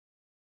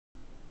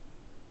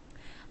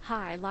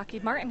Hi,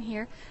 Lockheed Martin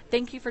here.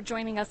 Thank you for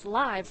joining us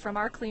live from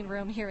our clean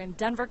room here in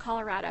Denver,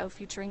 Colorado,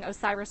 featuring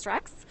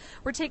OSIRIS-REx.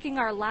 We're taking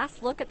our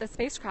last look at the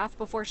spacecraft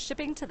before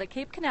shipping to the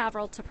Cape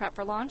Canaveral to prep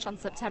for launch on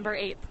September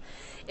 8th.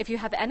 If you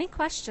have any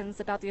questions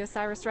about the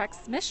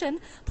OSIRIS-REx mission,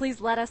 please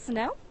let us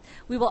know.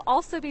 We will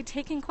also be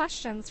taking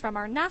questions from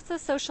our NASA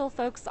social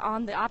folks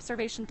on the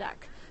observation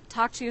deck.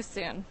 Talk to you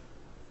soon.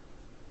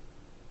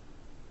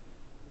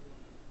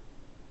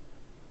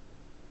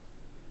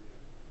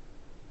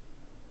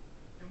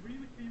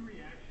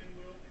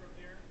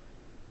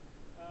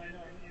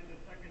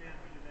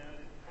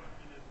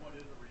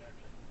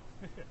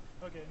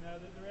 Okay, now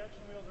the reaction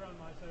wheels are on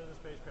my side of the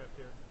spacecraft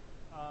here.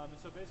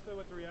 So basically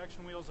what the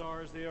reaction wheels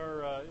are is they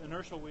are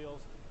inertial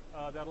wheels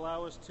that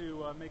allow us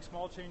to make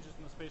small changes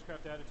in the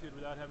spacecraft attitude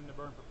without having to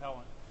burn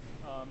propellant.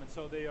 And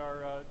so they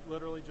are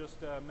literally just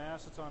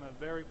mass that's on a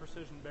very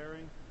precision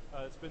bearing.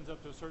 It spins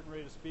up to a certain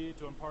rate of speed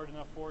to impart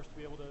enough force to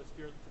be able to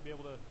steer, to be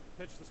able to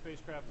pitch the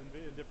spacecraft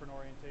in different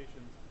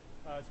orientations.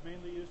 It's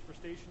mainly used for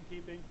station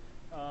keeping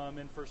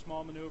and for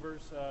small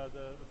maneuvers.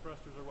 The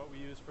thrusters are what we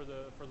use for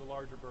the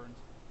larger burns.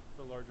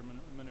 The larger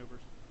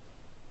maneuvers.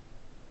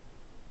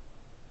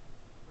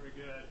 Very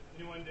good.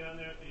 Anyone down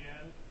there at the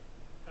end?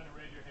 Kind of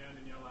raise your hand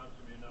and yell out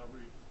to me and I'll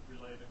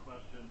relay the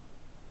question.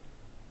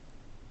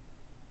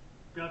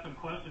 We've got some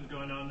questions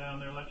going on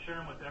down there. Let's share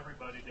them with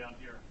everybody down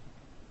here.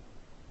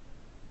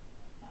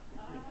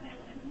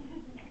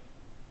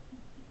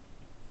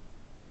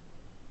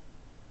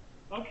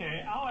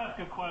 Okay, I'll ask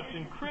a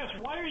question. Chris,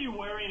 why are you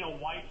wearing a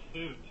white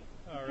suit?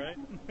 All right.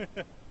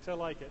 So I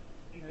like it.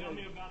 And tell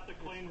me about the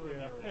clean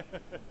room.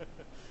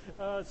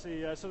 Let's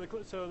see.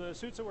 So the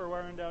suits that we're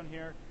wearing down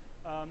here,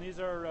 these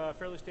are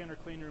fairly standard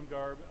clean room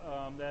garb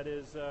that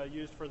is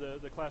used for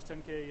the Class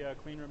 10K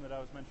clean room that I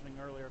was mentioning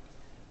earlier.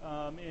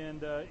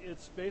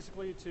 It's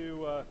basically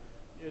to,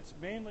 it's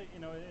mainly, you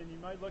know, and you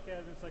might look at it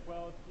and it's like,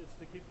 well, it's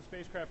to keep the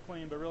spacecraft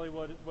clean, but really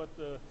what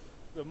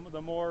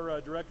the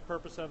more direct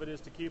purpose of it is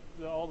to keep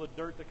all the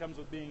dirt that comes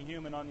with being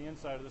human on the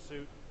inside of the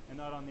suit and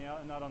not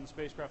on the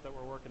spacecraft that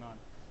we're working on.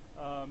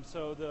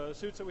 So the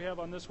suits that we have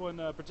on this one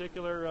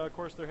particular, of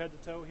course, they're head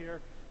to toe here.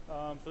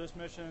 For this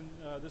mission,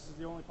 this is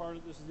the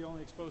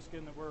only exposed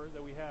skin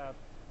that we have,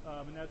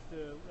 and that's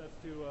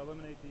to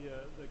eliminate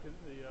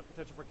the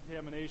potential for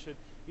contamination,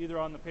 either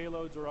on the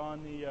payloads or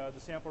on the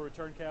sample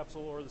return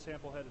capsule or the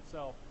sample head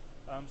itself,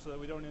 so that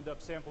we don't end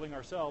up sampling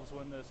ourselves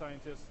when the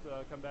scientists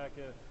come back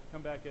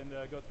and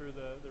go through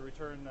the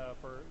return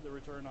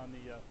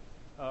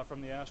on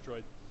from the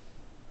asteroid.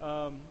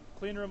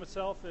 Clean room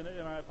itself, and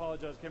I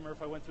apologize, I can't remember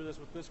if I went through this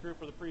with this group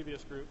or the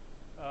previous group,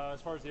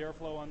 as far as the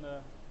airflow on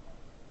the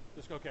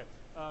disc. Okay,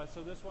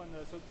 so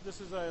this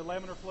is a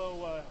laminar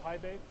flow high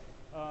bay.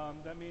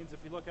 That means if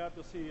you look up,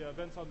 you'll see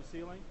vents on the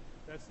ceiling.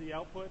 That's the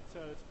output.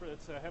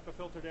 It's HEPA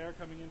filtered air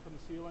coming in from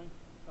the ceiling,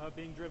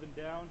 being driven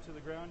down to the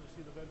ground.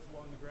 You see the vents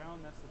along the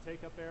ground. That's the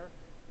take-up air,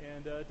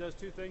 and it does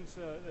two things.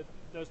 It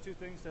does two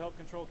things to help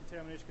control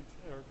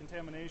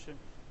contamination.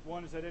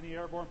 One is that any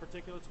airborne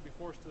particulates will be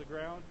forced to the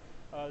ground.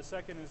 The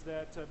second is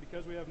that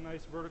because we have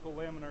nice vertical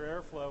laminar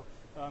airflow,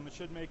 it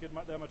should make it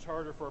that much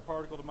harder for a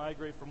particle to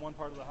migrate from one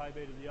part of the high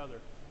bay to the other.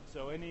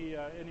 So any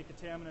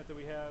contaminant that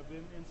we have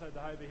inside the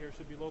high bay here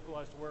should be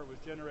localized to where it was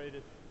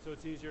generated, so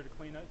it's easier to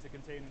clean up, to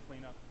contain and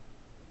clean up.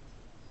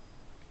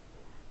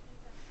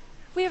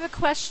 We have a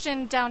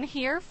question down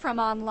here from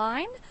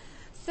online.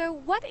 So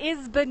what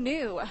is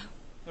Bennu?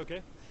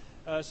 Okay,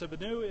 so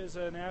Bennu is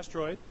an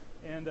asteroid,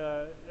 and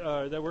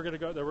that we're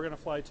going to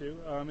fly to.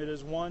 It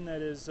is one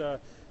that is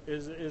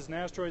an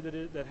asteroid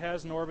that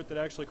has an orbit that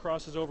actually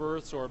crosses over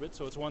Earth's orbit,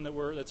 so it's one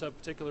that's of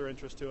particular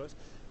interest to us.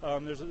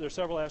 There's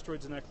several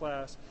asteroids in that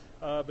class,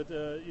 but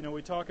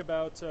we talk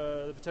about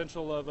the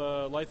potential of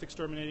a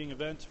life-exterminating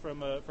event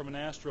from an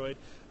asteroid.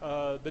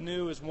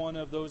 Bennu is one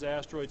of those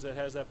asteroids that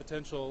has that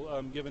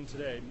potential given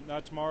today.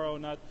 Not tomorrow,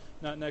 not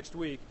next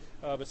week,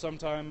 but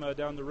sometime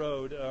down the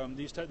road,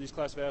 these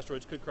class of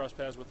asteroids could cross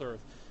paths with Earth.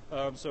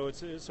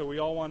 So we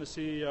all want to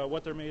see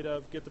what they're made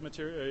of, get the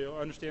material,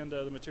 understand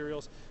the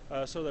materials,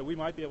 so that we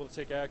might be able to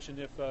take action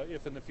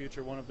if in the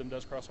future one of them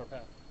does cross our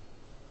path.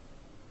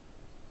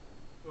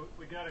 So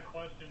we got a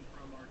question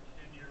from our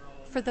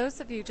 10-year-old. For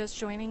those of you just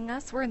joining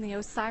us, we're in the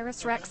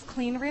OSIRIS-REx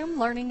clean room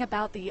learning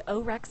about the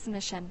OREX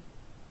mission.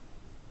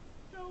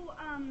 So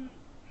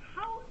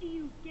how do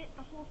you get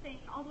the whole thing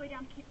all the way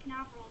down to Cape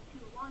Canaveral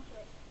to launch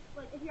it?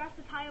 Like if you have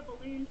to tie a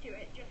balloon to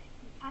it just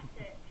to test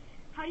it,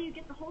 how do you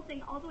get the whole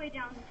thing all the way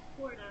down to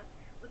Florida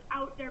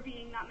without there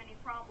being that many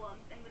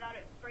problems and without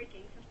it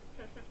breaking since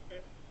it's so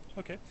sensitive?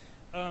 Okay.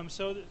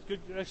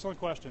 Excellent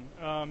question.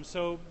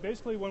 So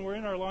basically when we're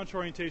in our launch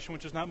orientation,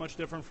 which is not much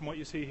different from what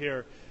you see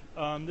here,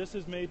 this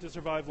is made to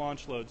survive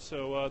launch loads.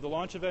 So the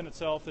launch event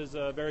itself is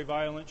a very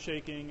violent,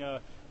 shaking,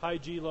 high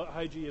G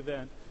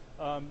event.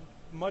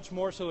 much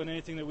more so than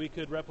anything that we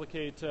could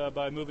replicate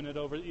by moving it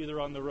over either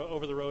on the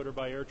over the road or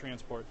by air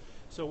transport.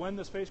 So when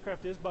the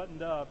spacecraft is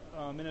buttoned up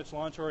in its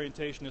launch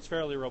orientation, it's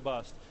fairly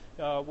robust.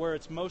 Where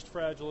it's most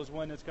fragile is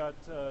when it's got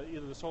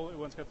either the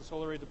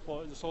solar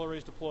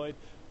arrays deployed,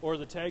 or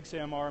the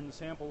TAG-SAM arm, the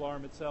sample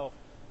arm itself,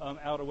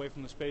 out away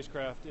from the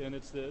spacecraft. And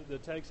it's the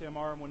TAG-SAM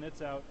arm, when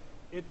it's out,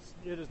 it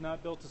is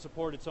not built to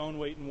support its own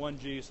weight in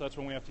 1G, so that's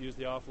when we have to use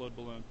the offload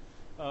balloon.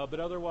 But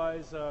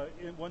otherwise,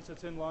 once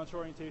it's in launch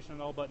orientation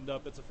and all buttoned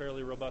up, it's a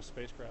fairly robust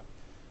spacecraft.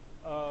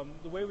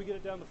 The way we get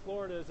it down to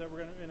Florida is that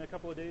in a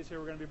couple of days here,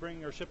 we're going to be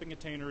bringing our shipping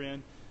container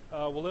in.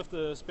 We'll lift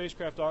the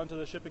spacecraft onto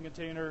the shipping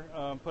container,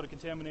 put a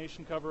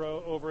contamination cover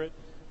over it,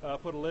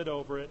 put a lid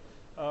over it,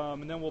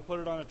 and then we'll put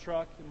it on a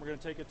truck, and we're going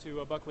to take it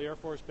to Buckley Air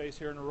Force Base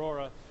here in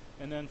Aurora,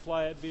 and then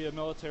fly it via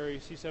military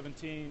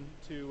C-17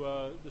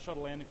 to the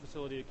shuttle landing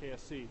facility at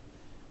KSC.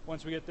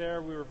 Once we get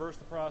there, we reverse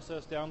the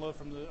process, download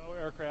from the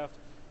aircraft,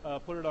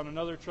 put it on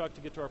another truck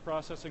to get to our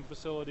processing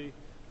facility,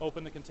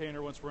 open the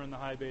container once we're in the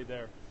high bay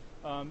there.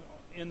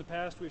 In the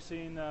past, we've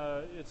seen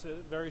it's a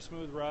very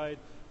smooth ride.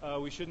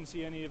 We shouldn't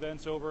see any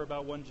events over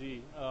about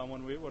 1G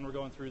when we're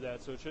going through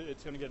that. So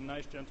it's going to get a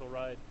nice, gentle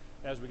ride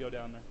as we go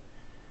down there.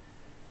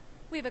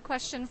 We have a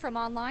question from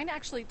online,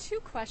 actually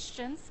two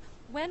questions.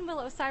 When will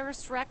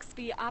OSIRIS-REx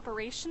be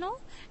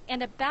operational,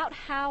 and about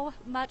how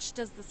much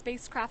does the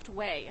spacecraft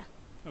weigh?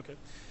 Okay.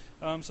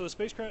 So the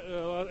spacecraft,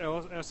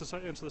 I'll answer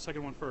the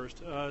second one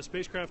first.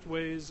 Spacecraft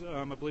weighs,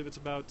 I believe it's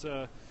about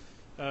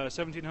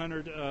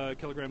 1,700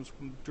 kilograms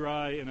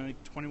dry and I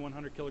think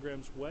 2,100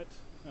 kilograms wet.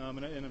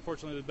 And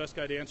unfortunately, the best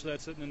guy to answer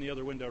that's sitting in the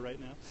other window right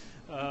now.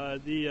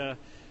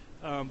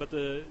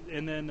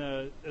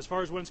 As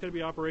far as when it's going to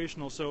be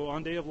operational, so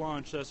on day of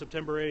launch,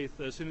 September 8th,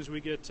 as soon as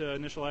we get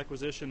initial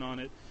acquisition on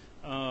it,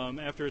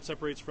 after it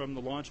separates from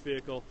the launch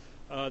vehicle,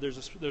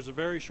 there's a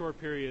very short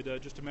period,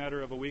 just a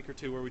matter of a week or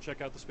two, where we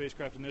check out the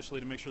spacecraft initially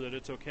to make sure that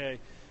it's okay.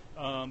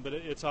 But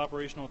it's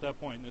operational at that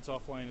point, and it's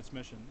off flying its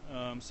mission.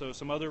 So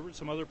some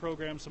other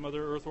programs, some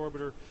other Earth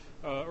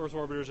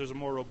orbiters, there's a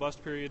more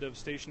robust period of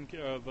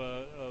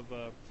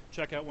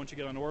checkout once you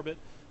get on orbit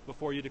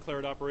before you declare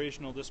it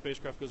operational. This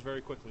spacecraft goes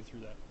very quickly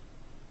through that.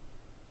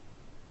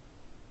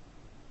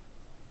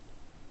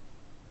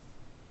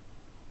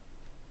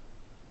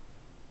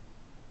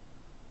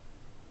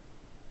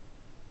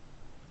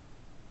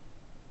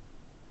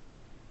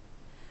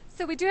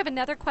 So we do have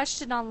another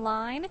question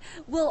online.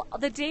 Will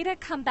the data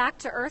come back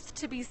to Earth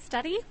to be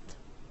studied?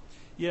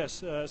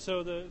 Yes.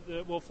 So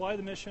we'll fly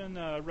the mission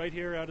right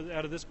here out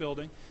of this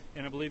building,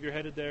 and I believe you're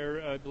headed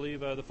there. I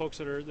believe the folks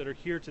that are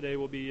here today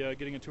will be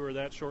getting a tour of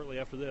that shortly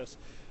after this.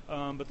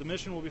 But the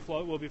mission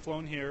will be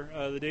flown here.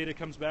 The data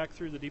comes back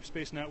through the Deep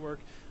Space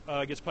Network,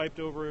 gets piped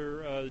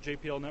over the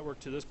JPL network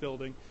to this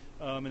building,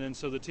 and then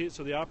so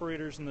the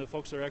operators and the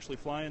folks that are actually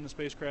flying the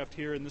spacecraft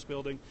here in this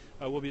building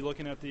will be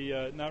looking at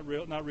the not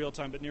real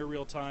time but near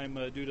real time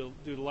due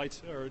to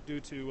lights or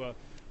due to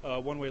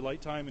one-way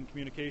light time and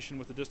communication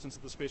with the distance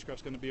that the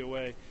spacecraft's going to be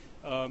away.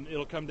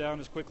 It'll come down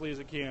as quickly as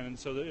it can, and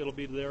so it'll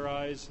be to their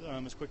eyes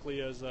as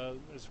quickly as the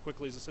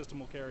system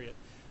will carry it.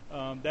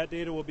 That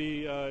data will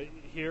be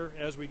here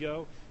as we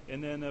go,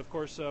 and then of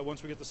course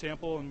once we get the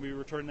sample and we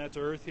return that to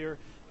Earth here,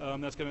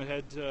 that's going to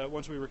head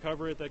once we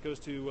recover it, that goes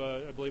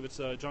to I believe it's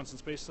Johnson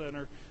Space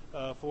Center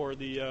for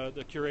the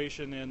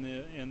curation and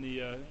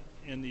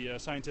the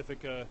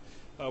scientific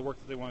work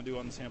that they want to do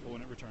on the sample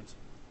when it returns.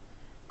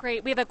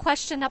 Great. We have a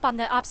question up on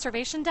the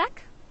observation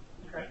deck.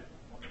 Okay.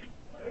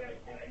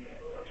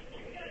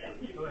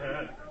 Go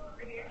ahead.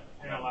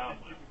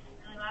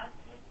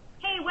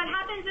 Hey, what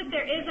happens if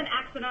there is an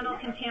accidental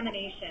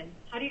contamination?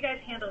 How do you guys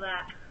handle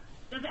that?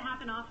 Does it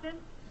happen often?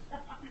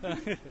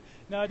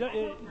 No,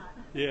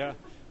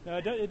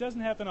 it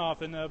doesn't happen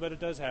often, but it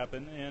does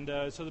happen.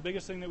 And so the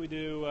biggest thing that we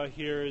do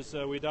here is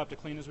we adopt a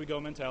clean-as-we-go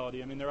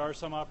mentality. I mean, there are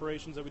some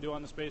operations that we do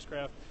on the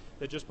spacecraft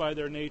that just by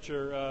their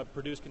nature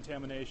produce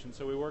contamination.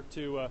 So we work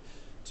to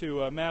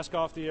mask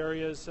off the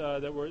areas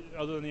other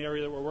than the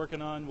area that we're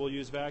working on. We'll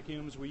use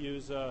vacuums. We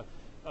use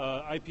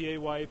IPA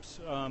wipes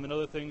and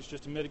other things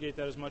just to mitigate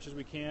that as much as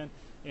we can.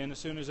 And as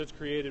soon as it's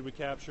created, we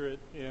capture it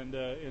and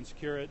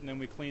secure it, and then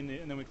we clean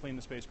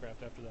the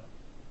spacecraft after that.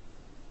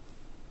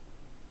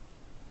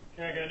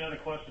 Okay, I got another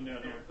question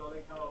down here. So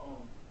like how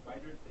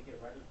writers, they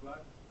get writer's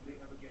block, do they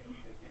ever get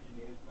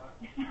engineer's block?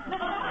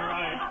 All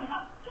right.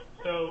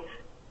 So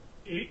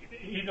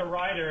he's a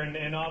writer,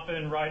 and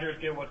often writers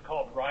get what's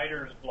called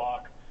writer's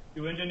block.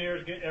 Do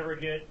engineers ever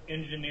get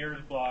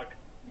engineer's block?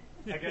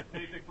 I guess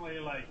basically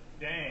like,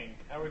 dang,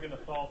 how are we going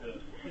to solve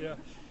this? Yeah.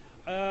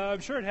 I'm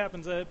sure it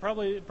happens.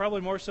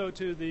 Probably more so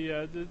to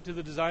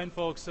the design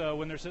folks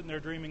when they're sitting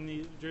there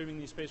dreaming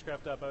these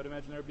spacecraft up. I would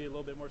imagine they'd be a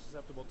little bit more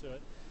susceptible to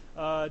it.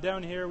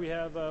 Down here we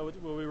have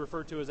what we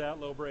refer to as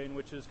at-low brain,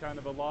 which is kind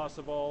of a loss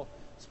of all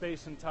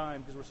space and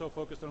time because we're so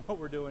focused on what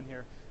we're doing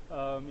here.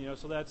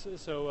 So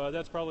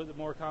that's probably the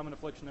more common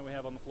affliction that we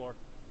have on the floor.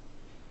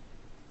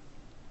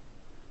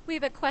 We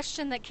have a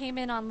question that came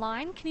in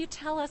online. Can you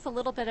tell us a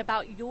little bit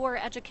about your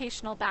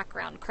educational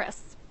background,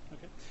 Chris?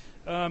 Okay.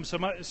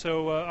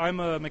 I'm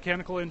a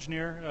mechanical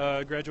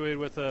engineer. Graduated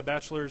with a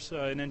bachelor's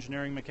in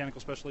engineering,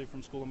 mechanical specialty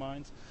from School of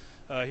Mines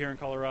here in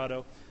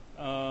Colorado.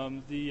 I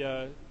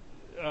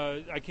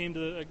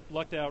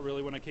lucked out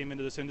really when I came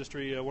into this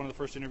industry. One of the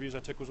first interviews I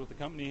took was with the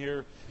company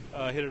here.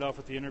 Hit it off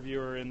with the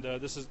interviewer, and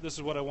this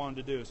is what I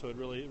wanted to do. So it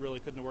really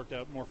couldn't have worked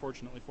out more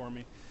fortunately for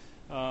me.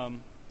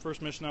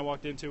 First mission I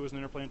walked into was an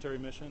interplanetary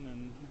mission,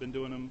 and been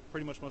doing them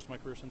pretty much most of my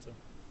career since then.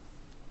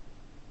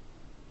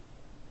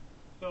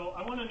 So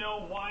I want to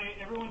know why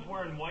everyone's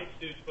wearing white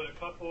suits, but a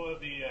couple of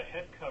the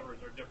head covers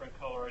are different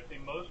color. I see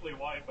mostly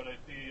white, but I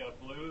see a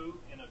blue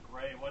and a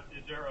gray.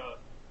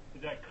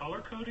 Is that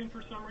color coding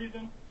for some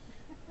reason?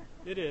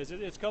 It is.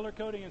 It's color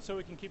coding, and so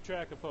we can keep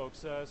track of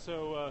folks.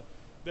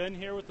 Ben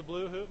here with the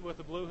blue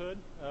hood.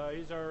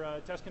 He's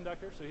our test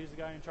conductor, so he's the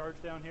guy in charge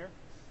down here.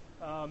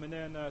 And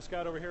then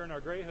Scott over here in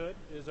our gray hood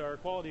is our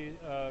quality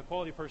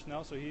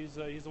personnel, so he's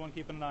the one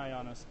keeping an eye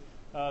on us.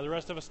 The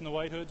rest of us in the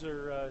white hoods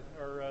are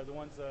the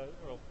ones,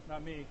 well,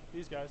 not me,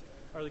 these guys,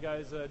 are the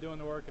guys doing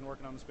the work and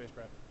working on the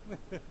spacecraft.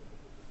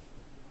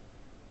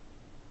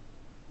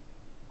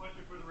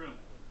 Question for the room.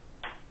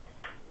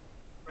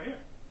 Right here,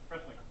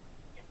 Presley.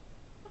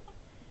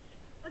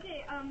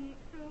 Okay,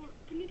 so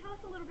can you tell us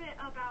a little bit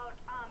about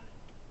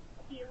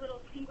the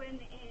little penguin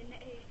in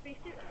a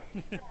spacesuit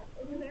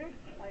over there?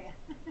 Oh,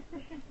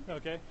 yeah.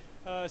 Okay,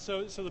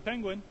 so the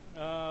penguin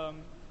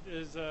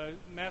is a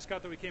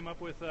mascot that we came up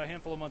with a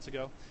handful of months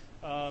ago,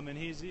 and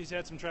he's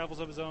had some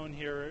travels of his own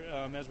here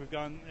as we've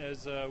gone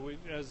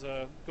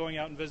going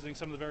out and visiting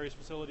some of the various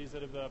facilities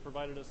that have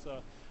provided us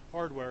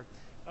hardware.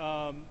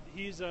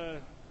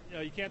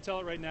 You can't tell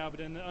it right now,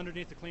 but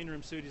underneath the clean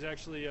room suit, he's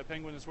actually a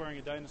penguin that's wearing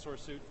a dinosaur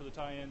suit for the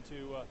tie-in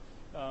to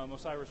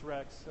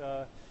OSIRIS-REx.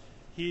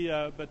 He's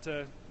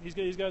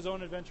got his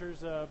own adventures,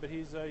 but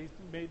he's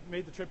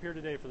made the trip here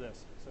today for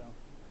this. So.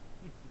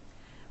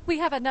 We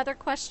have another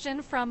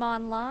question from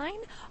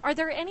online. Are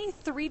there any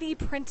 3D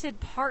printed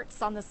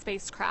parts on the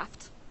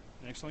spacecraft?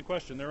 Excellent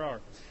question. There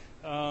are.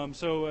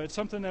 So it's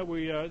something that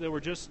we're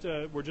just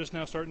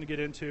now starting to get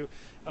into.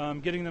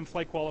 Getting them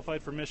flight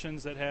qualified for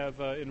missions that have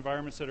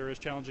environments that are as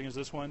challenging as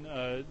this one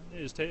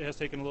has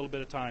taken a little bit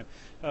of time.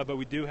 But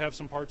we do have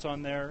some parts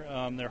on there.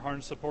 They're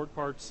harness support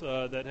parts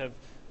that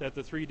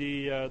the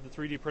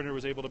 3D printer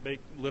was able to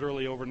make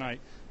literally overnight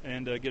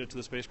and get it to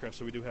the spacecraft.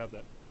 So we do have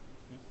that.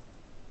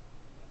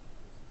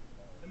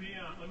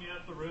 Let me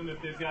ask the room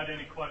if they've got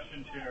any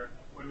questions here.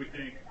 What do we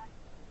think?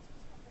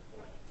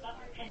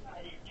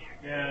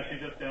 Yeah, she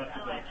just asked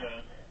about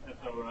that. That's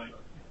all right.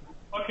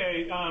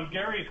 Okay,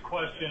 Gary's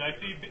question. I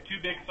see two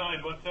big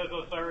signs. One says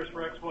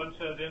OSIRIS-REx, one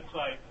says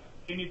InSight.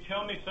 Can you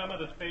tell me some of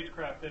the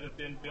spacecraft that have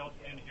been built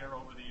in here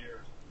over the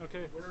years?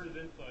 Okay. Where is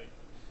InSight?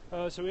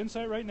 So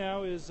InSight right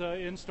now is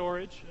in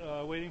storage,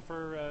 waiting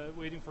for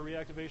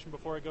reactivation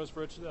before it goes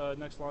for its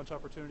next launch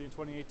opportunity in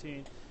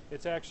 2018.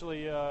 It's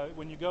actually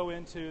when you go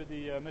into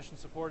the mission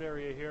support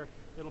area here,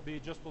 it'll be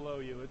just below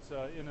you. It's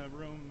in a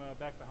room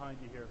back behind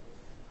you here.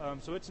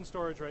 So it's in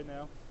storage right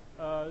now.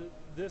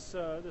 This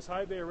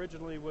high bay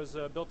originally was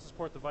built to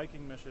support the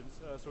Viking missions.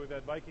 So we've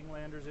had Viking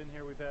landers in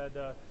here. We've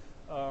had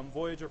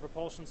Voyager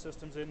propulsion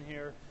systems in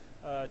here.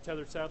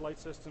 Tethered satellite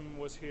system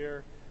was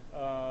here.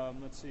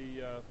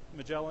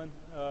 Magellan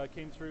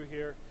came through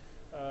here.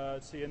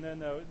 And then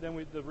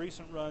the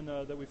recent run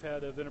that we've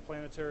had of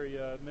interplanetary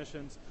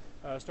missions,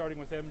 starting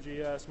with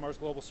MGS, Mars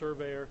Global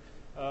Surveyor,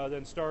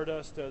 then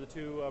Stardust, the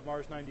two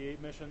Mars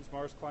 98 missions,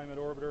 Mars Climate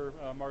Orbiter,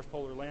 Mars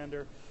Polar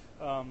Lander,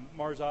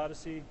 Mars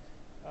Odyssey,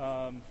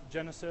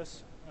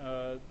 Genesis,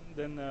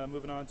 then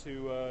moving on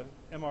to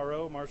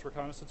MRO, Mars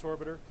Reconnaissance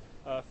Orbiter,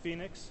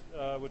 Phoenix,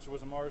 which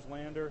was a Mars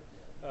lander,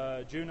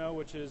 Juno,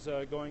 which is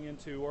going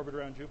into orbit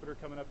around Jupiter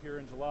coming up here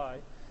in July,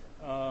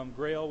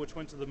 Grail, which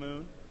went to the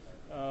moon,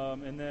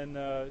 and then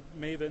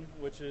Maven,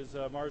 which is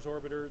a Mars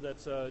orbiter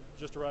that's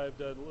just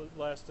arrived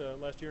last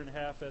year and a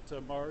half at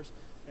Mars,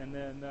 and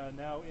then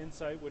now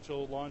InSight, which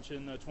will launch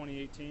in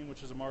 2018,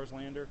 which is a Mars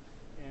lander,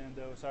 and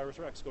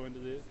OSIRIS-REx going to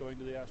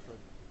the asteroid.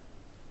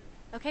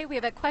 Okay, we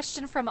have a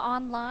question from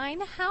online.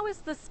 How is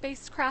the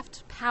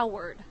spacecraft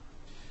powered?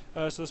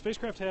 So the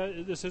spacecraft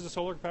this is a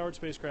solar-powered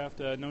spacecraft.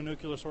 No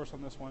nuclear source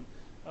on this one.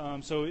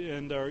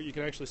 You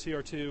can actually see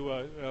our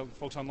two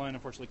folks online.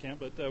 Unfortunately, can't.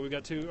 But we've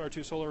got our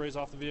two solar arrays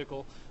off the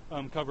vehicle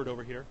covered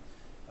over here.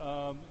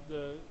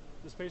 The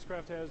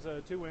spacecraft has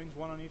two wings,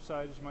 one on each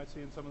side, as you might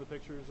see in some of the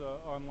pictures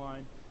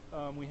online.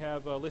 We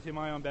have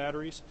lithium-ion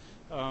batteries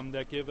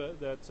that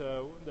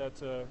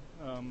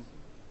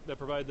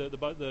provide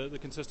the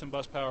consistent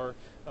bus power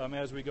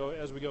as we go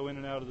in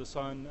and out of the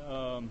sun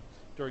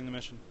during the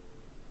mission.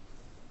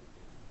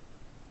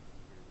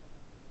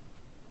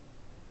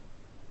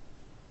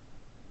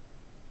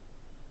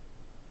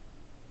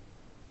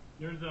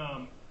 There's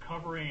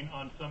covering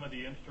on some of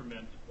the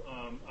instruments.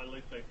 At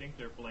least I think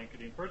they're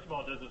blanketing. First of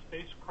all, does the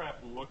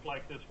spacecraft look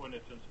like this when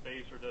it's in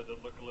space, or does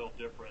it look a little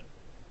different?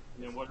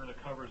 And then what are the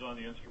covers on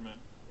the instrument?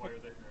 Why are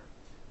they there?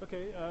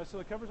 Okay, so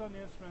the covers on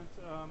the instrument,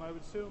 I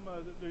would assume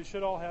they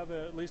should all have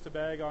at least a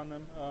bag on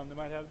them. They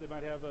might have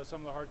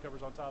some of the hard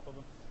covers on top of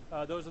them.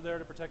 Those are there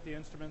to protect the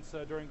instruments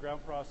during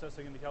ground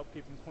processing and to help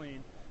keep them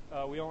clean.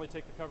 We only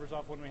take the covers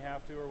off when we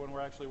have to or when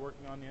we're actually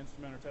working on the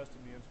instrument or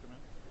testing the instrument.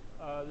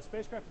 The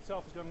spacecraft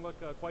itself is going to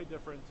look quite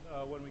different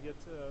when we get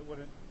when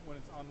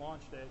it's on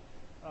launch day.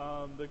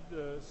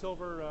 The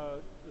silver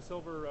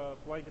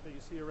blanket that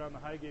you see around the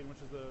high gain, which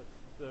is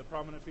the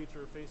prominent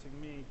feature facing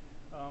me,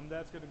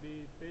 that's going to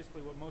be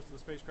basically what most of the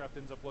spacecraft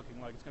ends up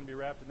looking like. It's going to be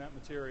wrapped in that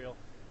material,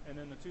 and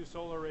then the two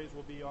solar arrays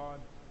will be on.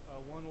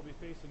 One will be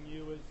facing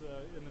you as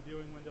in the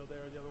viewing window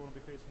there. The other one will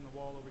be facing the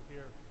wall over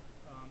here.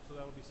 So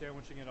that will be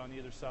sandwiching it on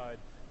either side.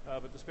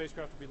 But the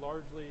spacecraft will be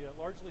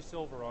largely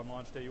silver on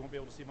launch day. You won't be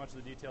able to see much of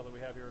the detail that we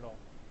have here at all.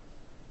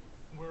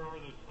 Where are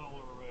the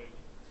solar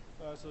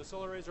arrays? So the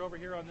solar arrays are over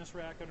here on this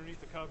rack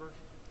underneath the cover.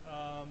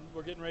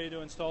 We're getting ready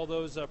to install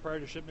those prior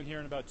to shipment here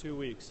in about 2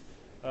 weeks.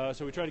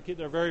 So we try to keep,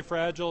 they're very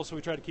fragile, so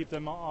we try to keep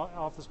them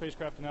off the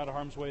spacecraft and out of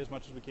harm's way as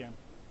much as we can.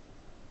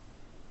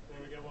 There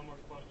we go, one more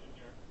question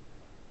here.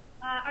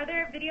 Are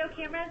there video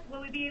cameras?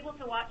 Will we be able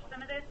to watch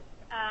some of this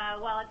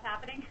while it's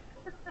happening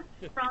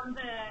from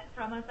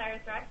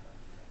OSIRIS-REx?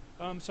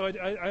 So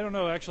I don't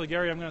know, actually,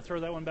 Gary, I'm going to throw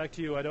that one back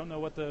to you. I don't know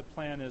what the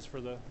plan is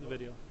for the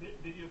video.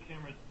 Video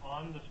cameras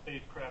on the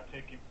spacecraft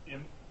taking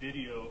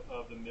video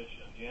of the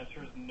mission. The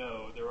answer is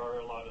no. There are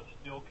a lot of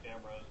still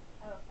cameras,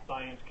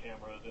 science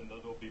cameras, and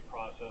those will be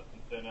processed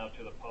and sent out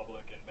to the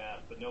public in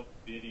mass, but no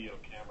video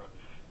camera.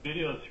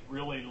 Video is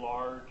really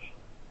large.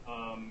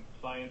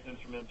 Science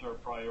instruments are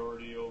a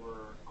priority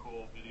over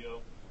cool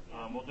video.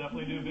 We'll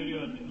definitely do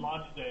video at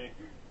launch day.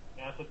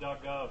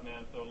 NASA.gov,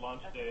 man, so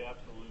launch day,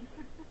 absolutely.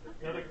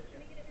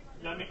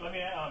 Let me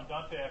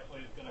Dante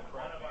actually is going to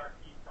correct me. One of our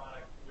key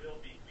products will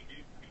be,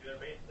 they're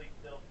basically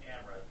still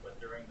cameras, but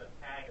during the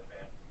tag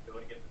event, we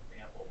go to get the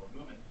sample. We're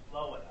moving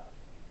slow enough.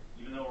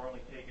 Even though we're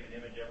only taking an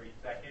image every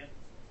second,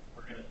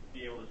 we're going to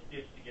be able to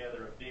stitch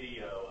together a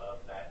video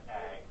of that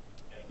tag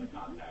and the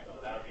contact. So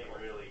that'll be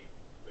really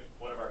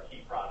one of our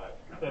key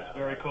products. That's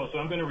very cool. So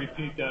I'm going to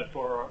repeat that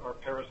for our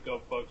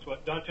Periscope folks.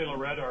 What Dante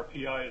Loretta, our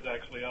PI, is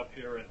actually up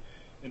here and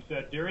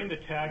said during the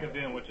tag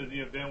event, which is the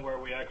event where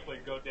we actually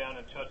go down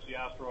and touch the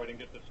asteroid and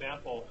get the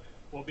sample,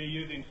 we'll be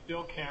using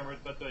still cameras,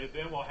 but the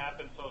event will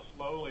happen so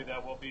slowly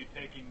that we'll be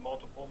taking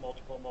multiple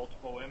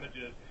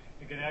images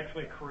and can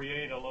actually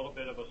create a little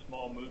bit of a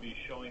small movie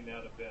showing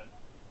that event.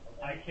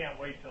 I can't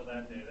wait till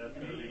that day. That's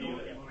going to be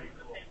really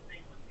cool.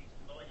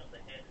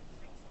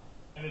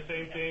 And the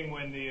same thing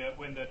when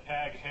the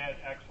tag head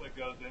actually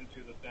goes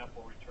into the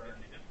sample return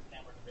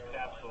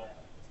capsule.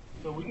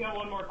 So we got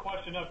one more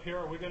question up here.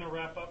 Are we going to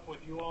wrap up with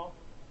you all?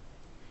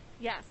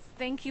 Yes.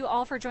 Thank you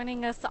all for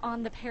joining us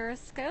on the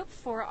Periscope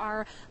for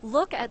our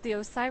look at the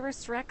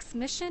OSIRIS-REx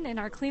mission in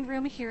our clean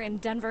room here in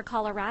Denver,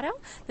 Colorado.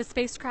 The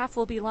spacecraft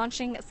will be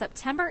launching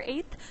September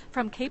 8th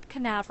from Cape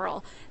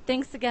Canaveral.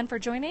 Thanks again for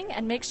joining,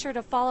 and make sure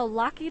to follow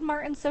Lockheed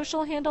Martin's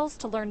social handles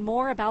to learn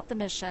more about the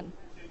mission.